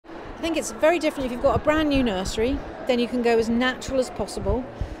I think it's very different if you've got a brand new nursery, then you can go as natural as possible.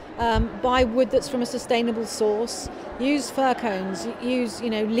 Buy wood that's from a sustainable source, use fir cones, use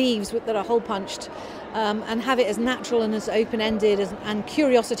leaves that are hole punched, and have it as natural and as open-ended and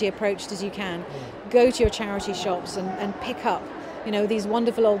curiosity approached as you can. Go to your charity shops and pick up these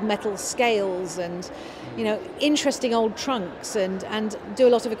wonderful old metal scales and interesting old trunks and do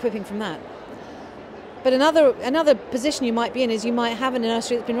a lot of equipping from that. But another position you might be in is you might have a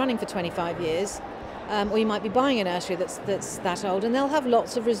nursery that's been running for 25 years. Or you might be buying a nursery that's that old, and they'll have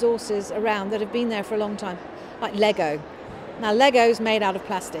lots of resources around that have been there for a long time, like Lego. Now, Lego's made out of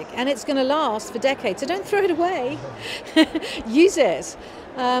plastic, and it's going to last for decades, so don't throw it away. Use it,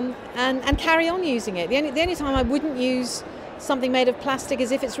 and carry on using it. The only time I wouldn't use something made of plastic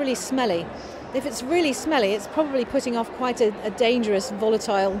is if it's really smelly. If it's really smelly, it's probably putting off quite a dangerous,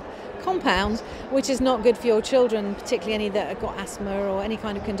 volatile compound, which is not good for your children, particularly any that have got asthma or any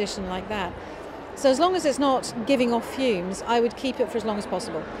kind of condition like that. So as long as it's not giving off fumes, I would keep it for as long as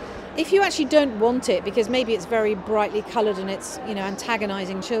possible. If you actually don't want it, because maybe it's very brightly coloured and it's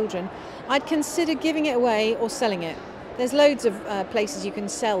antagonising children, I'd consider giving it away or selling it. There's loads of places you can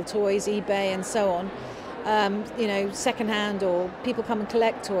sell toys, eBay and so on, second-hand, or people come and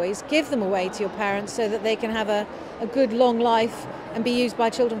collect toys. Give them away to your parents so that they can have a good long life and be used by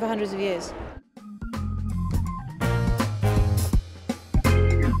children for hundreds of years.